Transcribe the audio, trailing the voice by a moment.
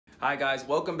Hi guys,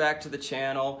 welcome back to the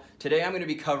channel. Today I'm going to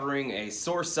be covering a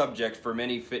sore subject for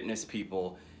many fitness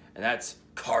people, and that's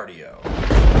cardio.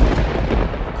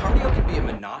 Cardio can be a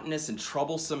monotonous and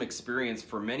troublesome experience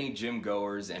for many gym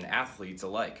goers and athletes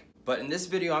alike. But in this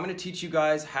video I'm going to teach you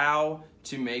guys how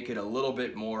to make it a little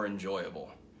bit more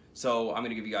enjoyable. So I'm going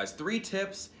to give you guys 3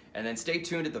 tips, and then stay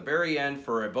tuned at the very end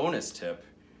for a bonus tip.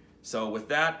 So with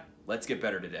that, let's get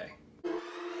better today.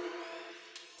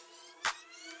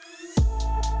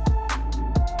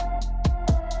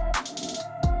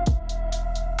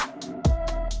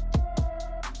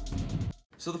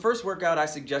 So the first workout I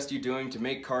suggest you doing to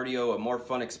make cardio a more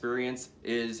fun experience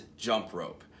is jump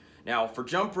rope. Now for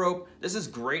jump rope, this is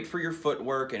great for your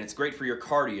footwork and it's great for your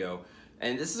cardio.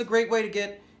 And this is a great way to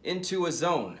get into a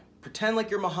zone. Pretend like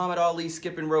you're Muhammad Ali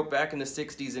skipping rope back in the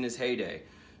 60s in his heyday.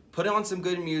 Put on some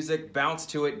good music, bounce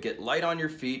to it, get light on your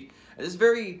feet. And this is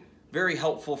very, very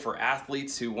helpful for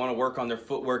athletes who want to work on their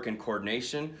footwork and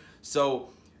coordination. So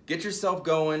get yourself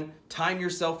going, time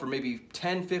yourself for maybe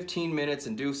 10-15 minutes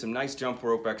and do some nice jump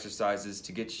rope exercises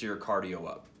to get your cardio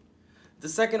up. The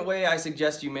second way I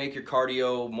suggest you make your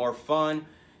cardio more fun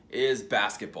is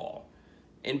basketball.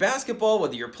 In basketball,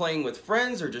 whether you're playing with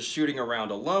friends or just shooting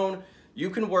around alone,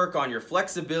 you can work on your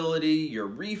flexibility, your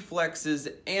reflexes,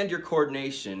 and your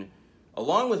coordination,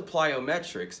 along with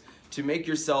plyometrics, to make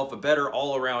yourself a better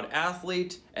all-around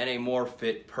athlete and a more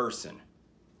fit person.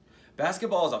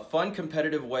 Basketball is a fun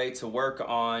competitive way to work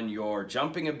on your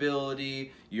jumping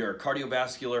ability, your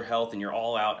cardiovascular health, and your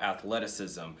all-out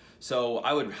athleticism. So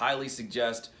I would highly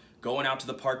suggest going out to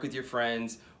the park with your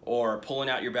friends or pulling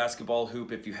out your basketball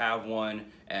hoop if you have one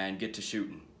and get to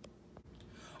shooting.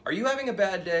 Are you having a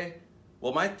bad day?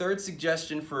 Well, my third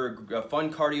suggestion for a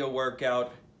fun cardio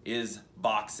workout is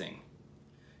boxing.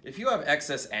 If you have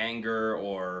excess anger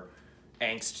or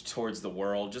angst towards the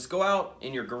world, just go out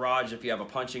in your garage if you have a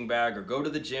punching bag, or go to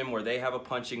the gym where they have a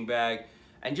punching bag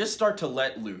and just start to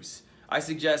let loose. I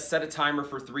suggest set a timer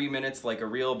for 3 minutes like a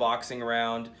real boxing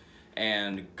round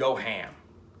and go ham.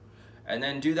 And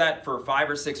then do that for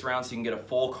 5 or 6 rounds so you can get a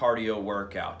full cardio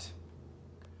workout.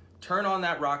 Turn on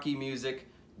that Rocky music,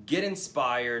 get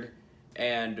inspired,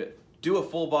 and do a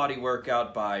full body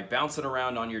workout by bouncing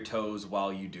around on your toes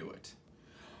while you do it.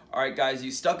 Alright guys,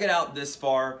 you stuck it out this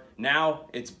far, now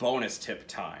it's bonus tip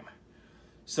time.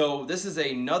 So this is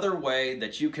another way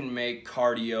that you can make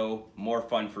cardio more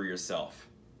fun for yourself.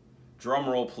 Drum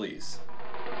roll please.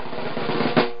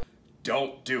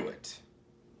 Don't do it.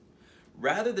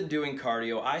 Rather than doing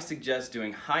cardio, I suggest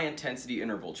doing high intensity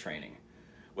interval training.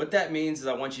 What that means is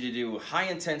I want you to do high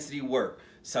intensity work,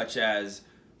 such as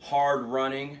hard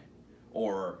running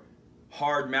or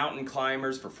hard mountain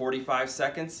climbers for 45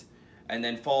 seconds. And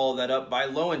then follow that up by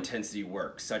low intensity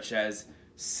work, such as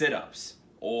sit-ups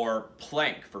or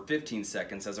plank for 15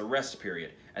 seconds as a rest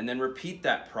period. And then repeat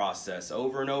that process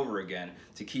over and over again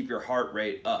to keep your heart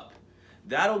rate up.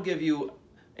 That'll give you,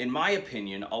 in my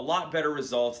opinion, a lot better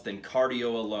results than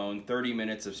cardio alone, 30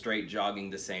 minutes of straight jogging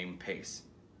the same pace.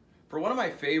 For one of my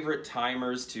favorite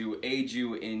timers to aid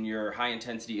you in your high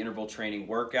intensity interval training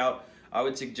workout, I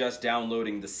would suggest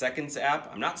downloading the Seconds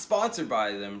app. I'm not sponsored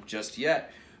by them just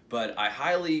yet, but I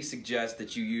highly suggest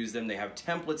that you use them. They have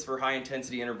templates for high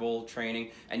intensity interval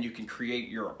training and you can create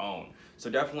your own. So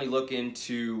definitely look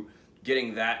into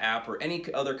getting that app or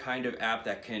any other kind of app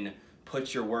that can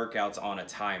put your workouts on a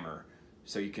timer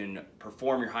so you can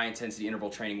perform your high intensity interval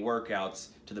training workouts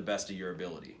to the best of your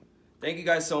ability. Thank you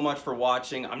guys so much for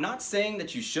watching. I'm not saying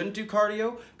that you shouldn't do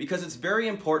cardio because it's very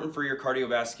important for your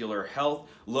cardiovascular health,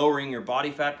 lowering your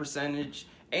body fat percentage,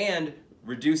 and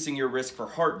reducing your risk for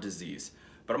heart disease.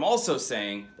 But I'm also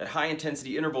saying that high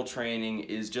intensity interval training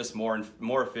is just more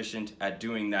efficient at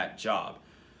doing that job.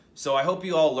 So I hope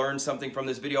you all learned something from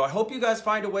this video. I hope you guys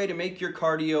find a way to make your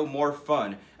cardio more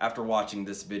fun after watching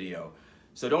this video.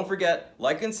 So don't forget,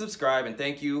 like and subscribe, and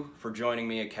thank you for joining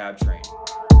me at Cab Train.